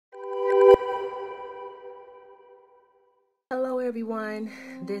everyone,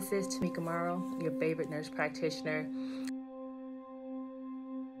 this is Tamika Morrow, your favorite nurse practitioner.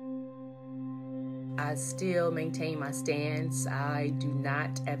 I still maintain my stance. I do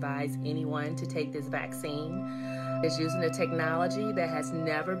not advise anyone to take this vaccine. It's using a technology that has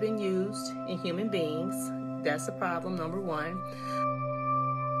never been used in human beings. That's the problem, number one.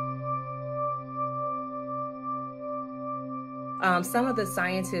 Some of the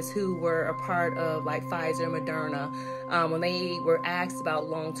scientists who were a part of like Pfizer and Moderna, when they were asked about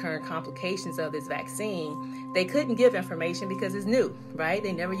long-term complications of this vaccine, they couldn't give information because it's new, right?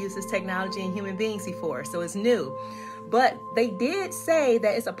 They never used this technology in human beings before, so it's new. But they did say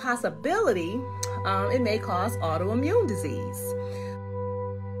that it's a possibility it may cause autoimmune disease.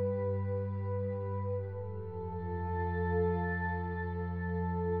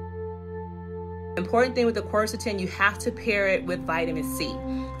 Important thing with the quercetin, you have to pair it with vitamin C.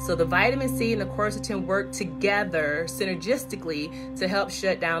 So the vitamin C and the quercetin work together synergistically to help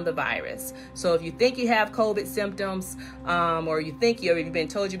shut down the virus. So if you think you have COVID symptoms, or you've been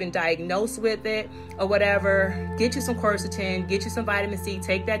told you've been diagnosed with it or whatever, get you some quercetin, get you some vitamin C,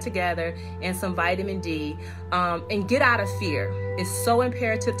 take that together, and some vitamin D, and get out of fear. It's so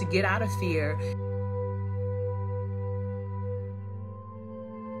imperative to get out of fear.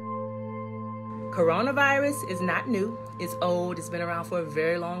 Coronavirus is not new. It's old. It's been around for a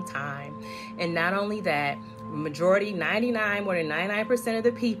very long time. And not only that, majority, more than 99% of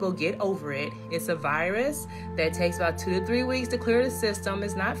the people get over it. It's a virus that takes about 2 to 3 weeks to clear the system.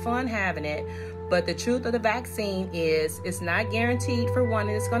 It's not fun having it. But the truth of the vaccine is it's not guaranteed for one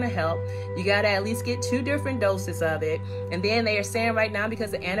and it's going to help. You got to at least get 2 different doses of it. And then they are saying right now,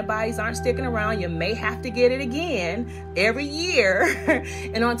 because the antibodies aren't sticking around, you may have to get it again every year.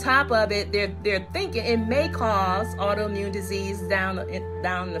 And on top of it, they're thinking it may cause autoimmune disease down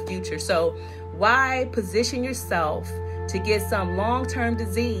in the future. So why position yourself to get some long-term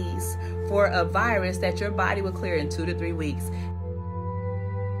disease for a virus that your body will clear in 2 to 3 weeks?